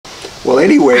Well,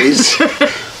 anyways,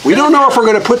 we don't know if we're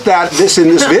going to put this in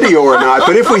this video or not,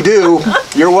 but if we do,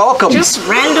 you're welcome. Just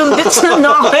random bits of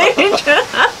knowledge.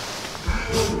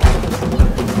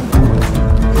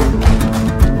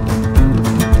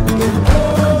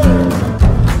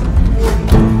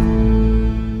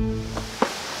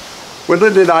 When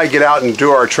Linda and I get out and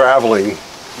do our traveling,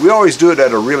 we always do it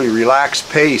at a really relaxed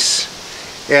pace.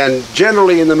 And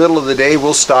generally in the middle of the day,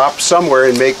 we'll stop somewhere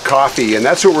and make coffee. And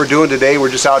that's what we're doing today. We're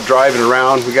just out driving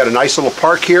around. We got a nice little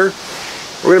park here.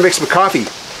 We're gonna make some coffee.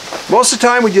 Most of the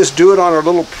time we just do it on our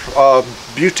little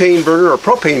butane burner or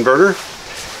propane burner.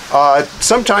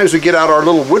 Sometimes we get out our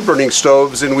little wood burning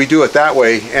stoves and we do it that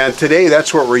way. And today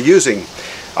that's what we're using.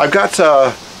 I've got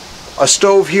a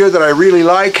stove here that I really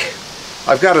like.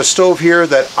 I've got a stove here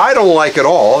that I don't like at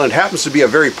all, and it happens to be a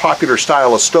very popular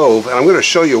style of stove, and I'm going to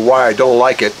show you why I don't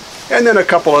like it, and then a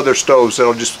couple other stoves that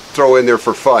I'll just throw in there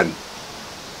for fun.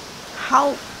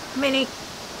 How many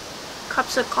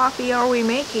cups of coffee are we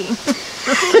making?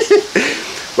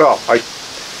 Well, I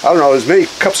don't know, as many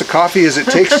cups of coffee as it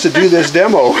takes to do this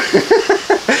demo.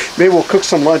 Maybe we'll cook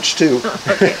some lunch too.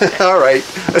 All right,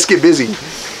 let's get busy.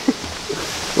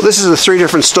 Well, this is the 3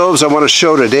 different stoves I want to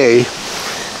show today.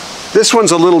 This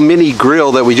one's a little mini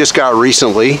grill that we just got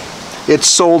recently. It's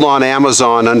sold on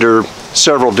Amazon under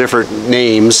several different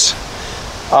names.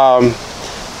 And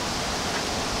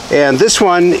this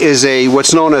one is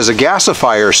what's known as a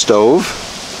gasifier stove.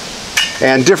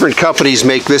 And different companies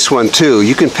make this one too.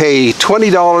 You can pay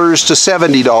 $20 to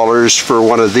 $70 for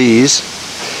one of these.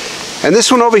 And this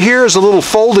one over here is a little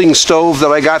folding stove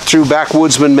that I got through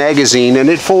Backwoodsman magazine, and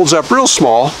it folds up real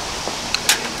small.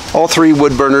 All 3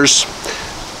 wood burners.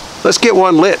 Let's get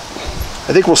one lit.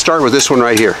 I think we'll start with this one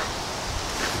right here.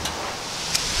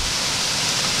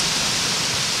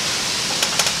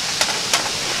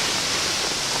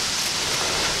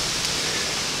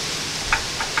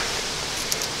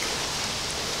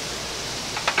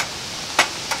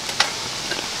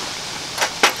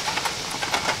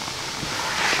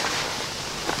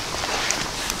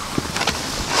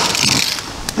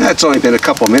 It's only been a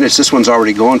couple minutes. This one's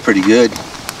already going pretty good.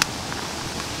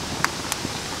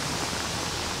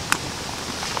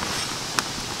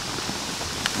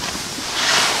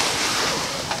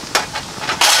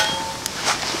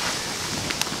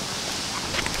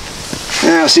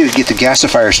 Now, let's see if we can get the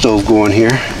gasifier stove going here.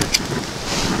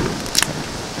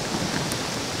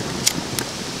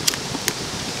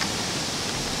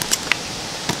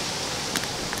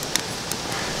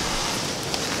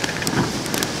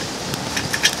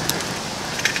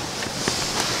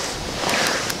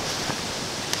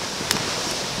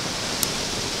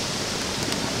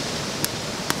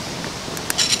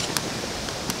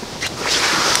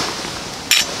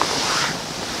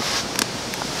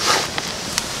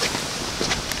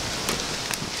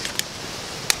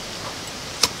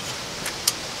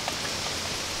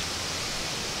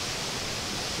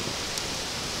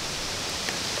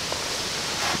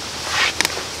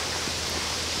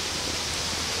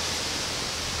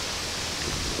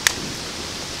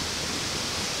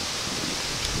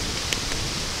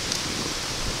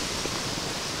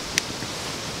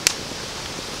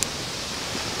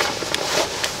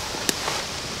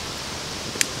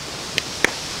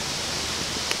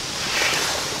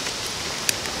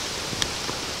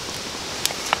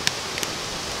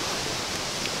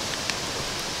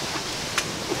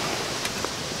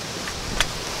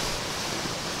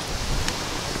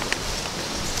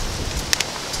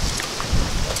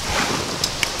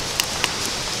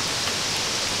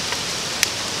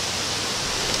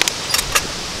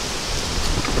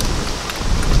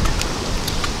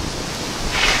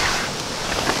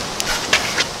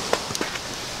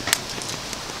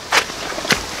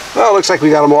 Well, it looks like we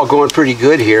got them all going pretty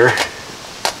good here.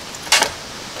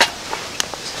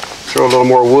 Throw a little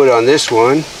more wood on this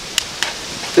one.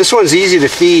 This one's easy to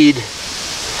feed.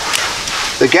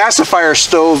 The gasifier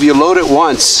stove, you load it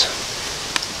once,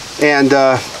 and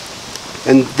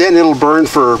then it'll burn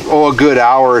for a good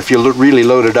hour if you really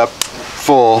load it up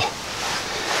full.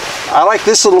 I like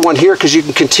this little one here because you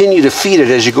can continue to feed it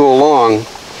as you go along,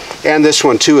 and this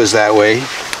one too is that way.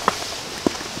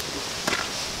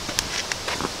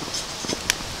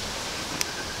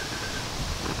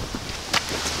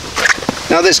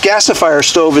 Now this gasifier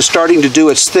stove is starting to do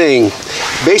its thing.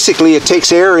 Basically it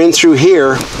takes air in through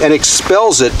here and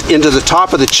expels it into the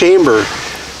top of the chamber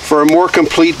for a more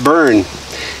complete burn.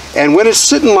 And when it's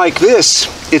sitting like this,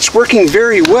 it's working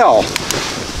very well.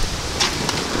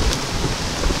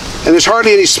 And there's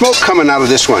hardly any smoke coming out of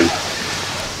this one.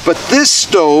 But this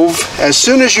stove, as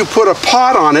soon as you put a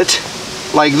pot on it,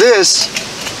 like this,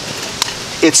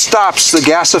 it stops the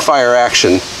gasifier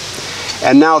action.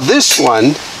 And now this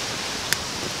one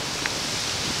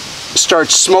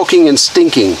starts smoking and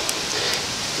stinking.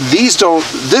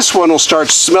 This one will start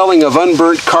smelling of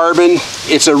unburnt carbon.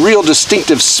 It's a real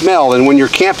distinctive smell, and when you're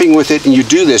camping with it and you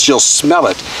do this, you'll smell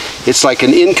it. It's like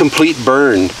an incomplete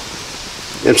burn.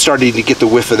 I'm starting to get the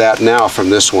whiff of that now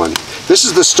from this one. This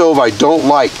is the stove I don't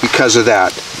like because of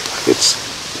that.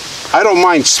 I don't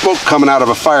mind smoke coming out of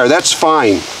a fire, that's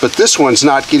fine, but this one's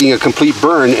not getting a complete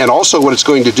burn, and also what it's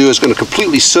going to do is going to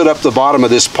completely soot up the bottom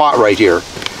of this pot right here.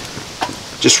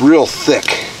 Just real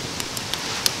thick.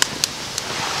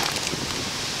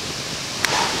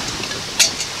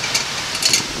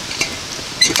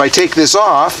 If I take this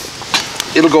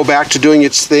off, it'll go back to doing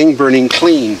its thing, burning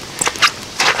clean.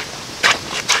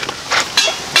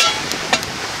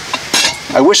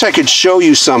 I wish I could show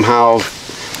you somehow.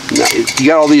 You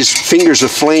got all these fingers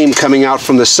of flame coming out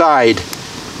from the side,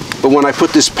 but when I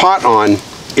put this pot on,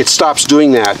 it stops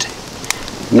doing that.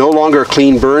 No longer a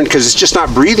clean burn because it's just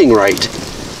not breathing right.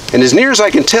 And as near as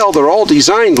I can tell, they're all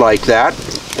designed like that,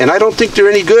 and I don't think they're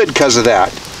any good because of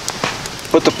that.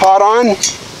 Put the pot on,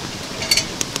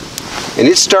 and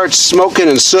it starts smoking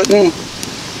and sooting,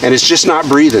 and it's just not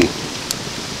breathing.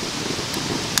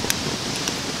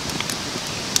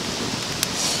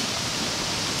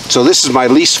 So this is my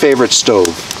least favorite stove.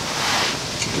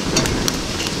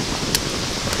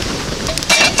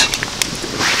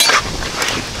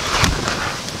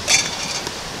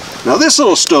 Now this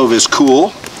little stove is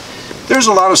cool. There's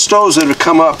a lot of stoves that have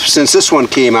come up since this one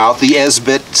came out, the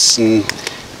Esbits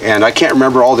and I can't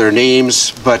remember all their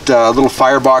names, but little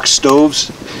firebox stoves.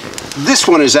 This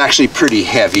one is actually pretty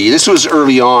heavy. This was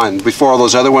early on, before all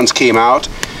those other ones came out,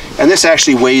 and this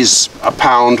actually weighs a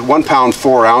pound, 1 pound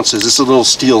 4 ounces. This is a little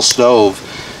steel stove,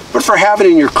 but for having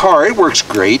it in your car, it works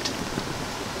great,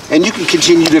 and you can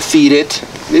continue to feed it.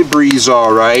 It breathes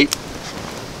all right.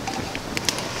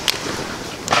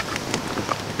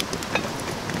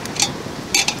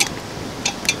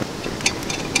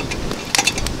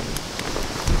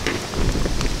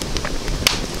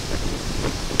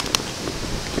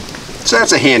 So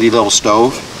that's a handy little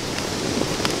stove.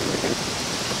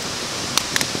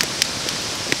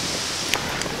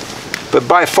 But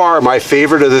by far my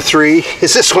favorite of the three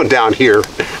is this one down here.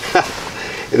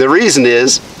 And the reason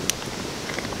is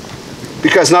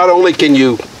because not only can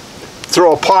you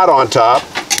throw a pot on top,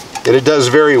 and it does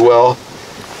very well,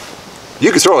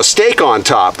 you can throw a steak on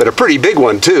top, and a pretty big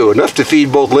one too, enough to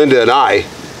feed both Linda and I.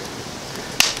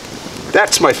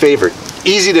 That's my favorite.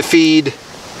 Easy to feed,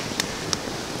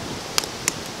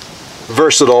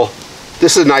 versatile.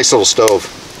 This is a nice little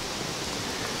stove.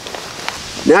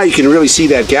 Now you can really see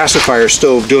that gasifier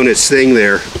stove doing its thing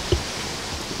there.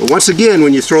 But once again,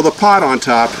 when you throw the pot on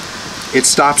top, it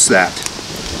stops that.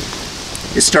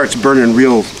 It starts burning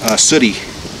real sooty.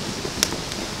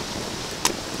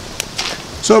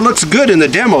 So it looks good in the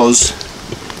demos,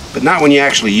 but not when you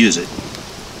actually use it.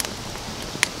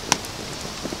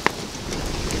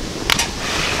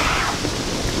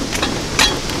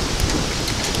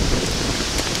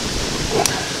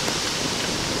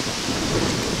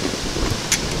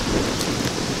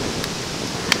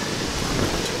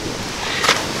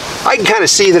 I can kind of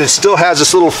see that it still has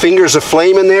this little fingers of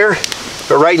flame in there,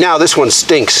 but right now this one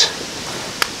stinks.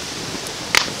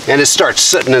 And it starts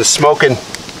sitting and smoking.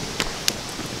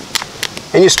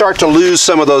 And you start to lose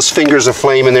some of those fingers of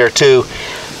flame in there too.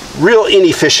 Real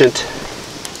inefficient.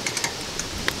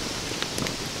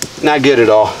 Not good at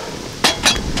all.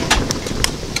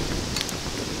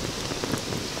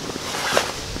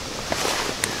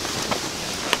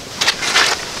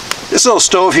 This little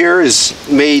stove here is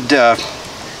made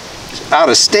out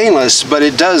of stainless, but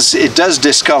it does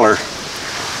discolor.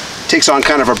 It takes on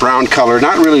kind of a brown color,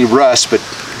 not really rust, but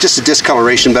just a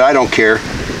discoloration, but I don't care.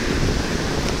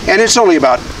 And it's only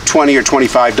about $20 or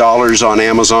 $25 on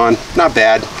Amazon. Not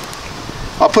bad.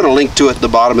 I'll put a link to it at the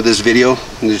bottom of this video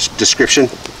in the description.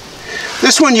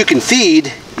 This one you can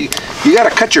feed. You got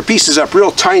to cut your pieces up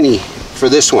real tiny for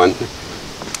this one.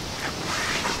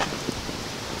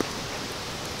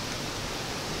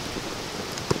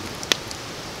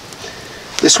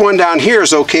 This one down here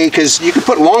is okay because you can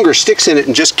put longer sticks in it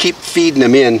and just keep feeding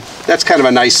them in. That's kind of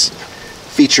a nice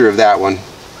feature of that one.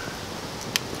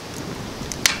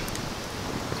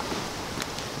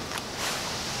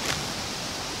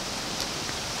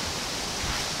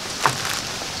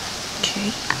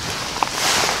 Okay.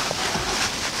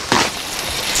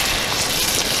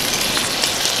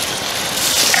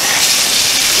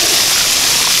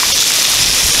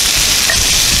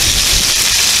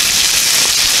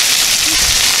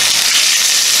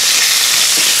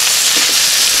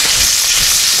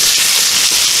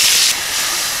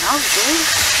 Smells good.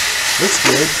 Looks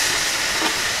good.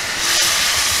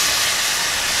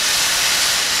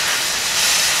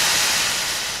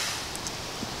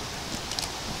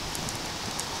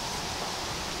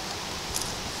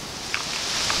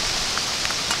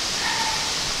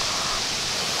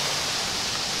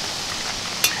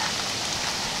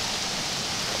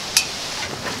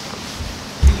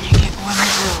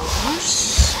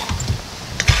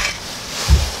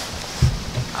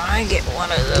 I get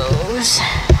one of those.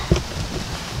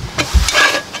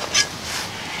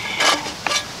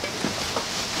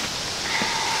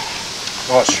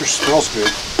 Oh, it sure smells good.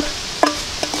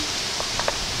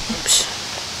 Oops.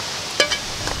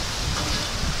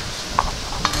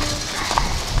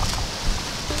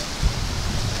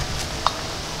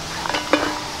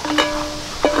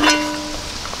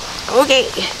 Okay.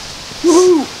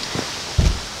 Woohoo!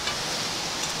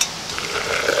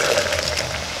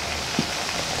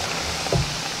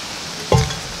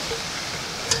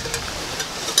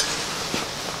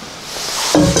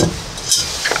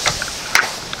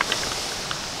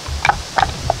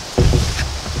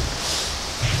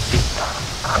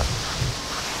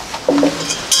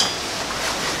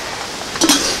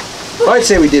 I'd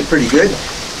say we did pretty good.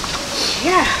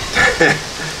 Yeah.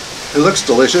 It looks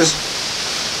delicious.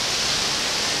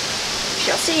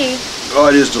 Shall see. Oh,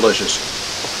 it is delicious.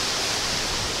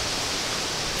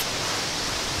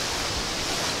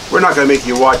 We're not going to make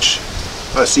you watch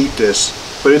us eat this,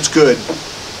 but it's good.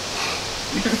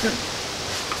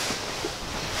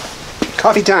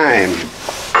 Coffee time.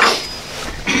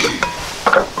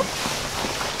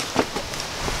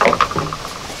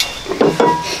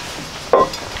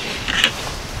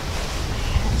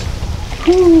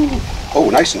 Ooh. Oh,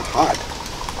 nice and hot.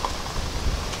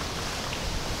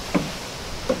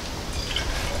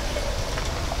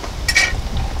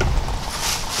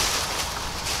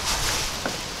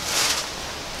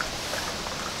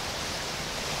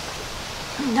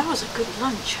 That was a good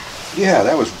lunch. Yeah,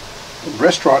 that was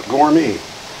restaurant gourmet.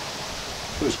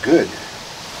 It was good.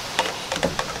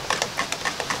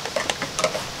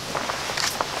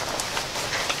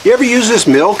 You ever use this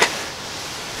milk?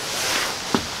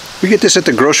 We get this at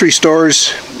the grocery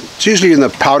stores. It's usually in the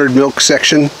powdered milk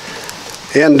section.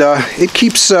 And it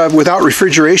keeps without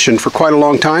refrigeration for quite a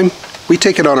long time. We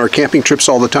take it on our camping trips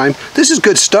all the time. This is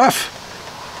good stuff.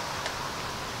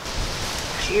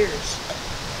 Cheers.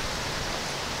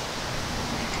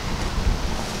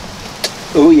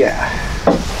 Oh yeah.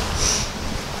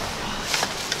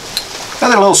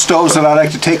 Other little stoves that I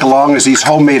like to take along is these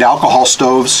homemade alcohol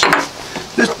stoves.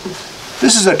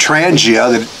 This is a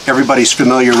Trangia that everybody's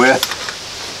familiar with.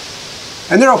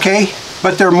 And they're okay,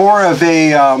 but they're more of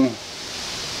a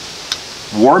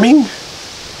warming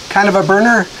kind of a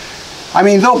burner. I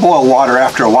mean, they'll boil water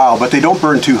after a while, but they don't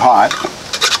burn too hot.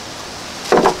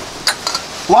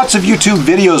 Lots of YouTube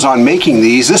videos on making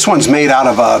these. This one's made out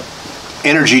of a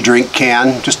energy drink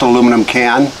can, just aluminum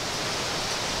can.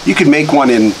 You can make one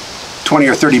in 20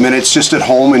 or 30 minutes just at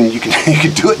home, and you can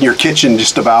do it in your kitchen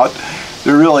just about.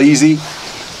 They're real easy.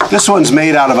 This one's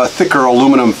made out of a thicker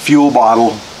aluminum fuel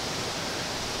bottle.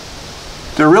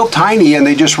 They're real tiny, and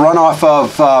they just run off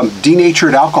of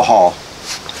denatured alcohol.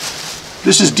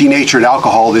 This is denatured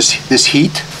alcohol, this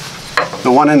heat.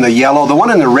 The one in the yellow, the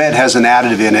one in the red has an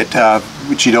additive in it,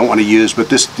 which you don't want to use, but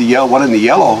the one in the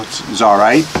yellow is all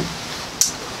right.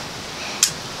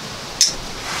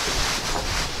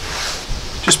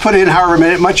 Just put in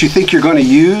however much you think you're going to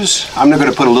use. I'm not going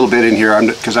to put a little bit in here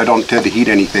because I don't tend to heat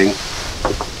anything.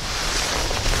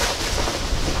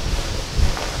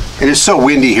 And it's so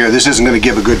windy here, this isn't going to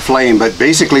give a good flame, but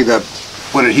basically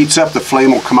when it heats up, the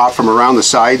flame will come out from around the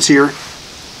sides here.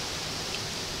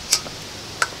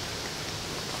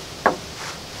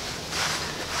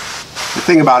 The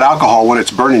thing about alcohol, when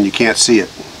it's burning, you can't see it,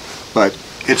 but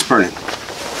it's burning.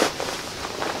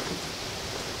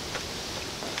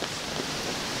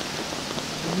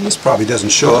 This probably doesn't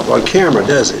show up on camera,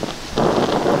 does it?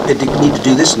 You need to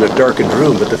do this in a darkened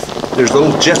room, but there's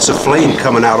little jets of flame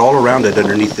coming out all around it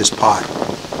underneath this pot.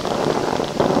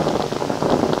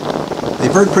 They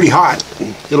burn pretty hot.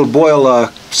 It'll boil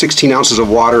 16 ounces of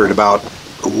water in about,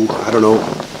 I don't know,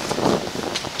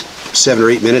 7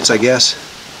 or 8 minutes, I guess.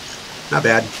 Not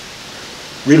bad.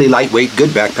 Really lightweight,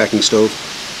 good backpacking stove.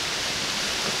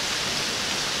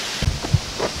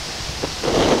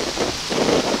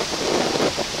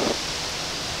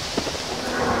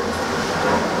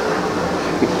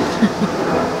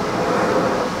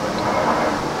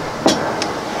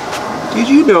 Did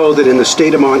you know that in the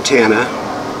state of Montana,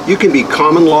 you can be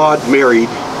common law married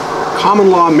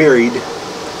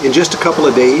in just a couple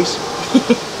of days?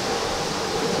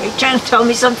 Are you trying to tell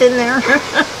me something there?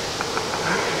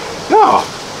 No.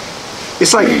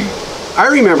 It's like, I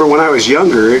remember when I was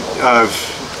younger,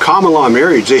 of common law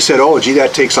marriage, they said, oh, gee,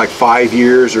 that takes like 5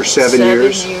 years or 7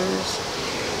 years. 7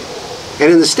 years.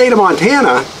 And in the state of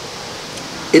Montana,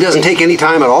 it doesn't take any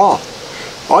time at all.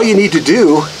 All you need to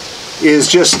do is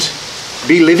just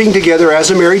be living together as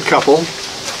a married couple.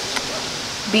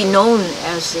 Be known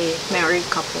as a married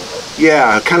couple.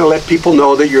 Yeah, kind of let people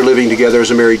know that you're living together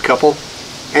as a married couple.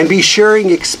 And be sharing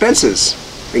expenses.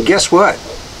 And guess what?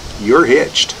 You're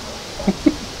hitched.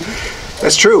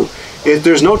 That's true.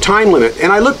 There's no time limit.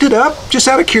 And I looked it up just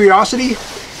out of curiosity.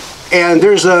 And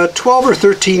there's 12 or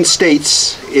 13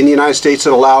 states in the United States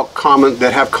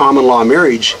that have common law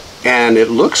marriage. And it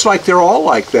looks like they're all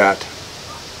like that.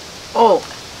 Oh,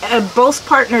 both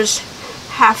partners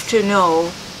have to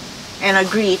know and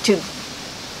agree to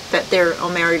that they're a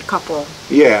married couple.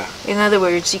 Yeah. In other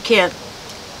words, you can't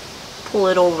pull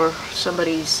it over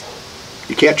somebody's...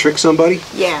 You can't trick somebody?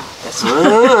 Yeah, that's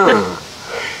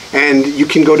And you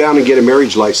can go down and get a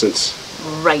marriage license.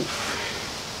 right.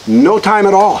 No time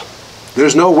at all.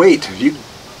 There's no wait.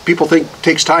 People think it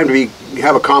takes time to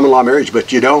have a common law marriage,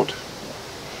 but you don't.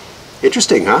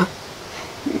 Interesting, huh?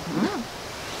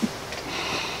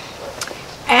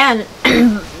 And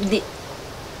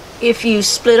if you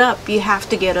split up, you have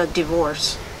to get a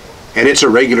divorce. And it's a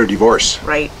regular divorce.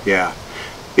 Right. Yeah.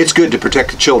 It's good to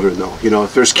protect the children, though. You know,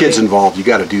 if there's kids involved, you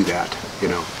got to do that. You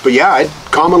know. But yeah,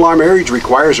 common law marriage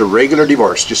requires a regular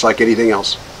divorce, just like anything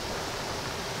else.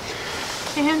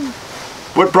 And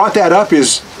What brought that up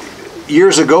is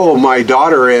years ago, my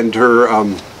daughter and her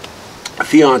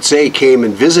fiance came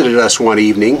and visited us one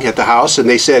evening at the house, and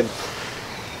they said,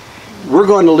 "We're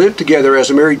going to live together as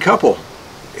a married couple,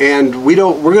 and we're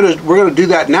going to do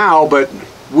that now, but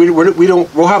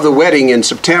we'll have the wedding in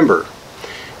September."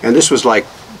 And this was like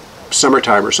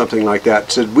summertime or something like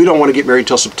that. Said, "We don't want to get married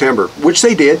till September," which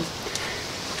they did.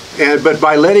 But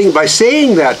by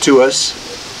saying that to us,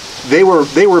 they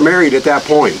were married at that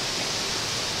point.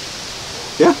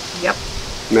 Yeah. yep.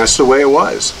 And that's the way it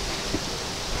was.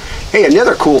 Hey,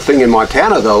 another cool thing in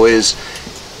Montana, though, is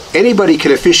anybody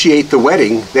can officiate the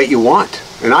wedding that you want.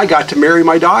 And I got to marry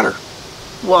my daughter.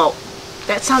 Well,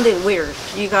 that sounded weird.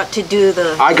 You got to do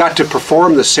the... I got to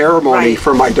perform the ceremony Right.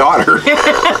 for my daughter.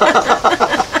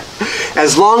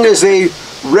 As long as they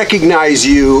recognize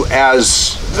you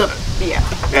as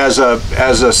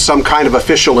some kind of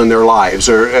official in their lives,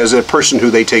 or as a person who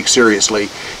they take seriously.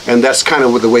 And that's kind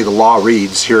of the way the law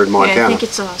reads here in Montana. I think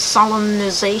it's a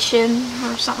solemnization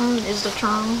or something is the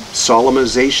term.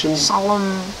 Solemnization?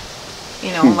 Solemn,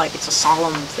 like it's a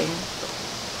solemn thing.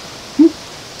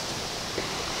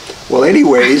 Well,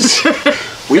 anyways,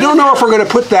 we don't know if we're going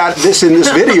to put this in this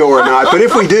video or not, but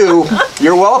if we do,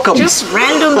 you're welcome. Just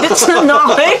random bits of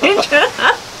knowledge.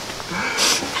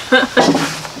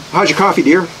 How's your coffee,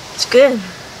 dear? It's good.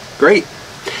 Great.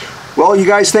 Well, you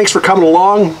guys, thanks for coming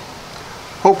along.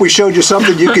 Hope we showed you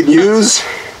something you can use.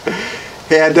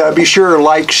 And be sure to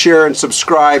like, share, and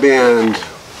subscribe, and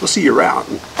we'll see you around.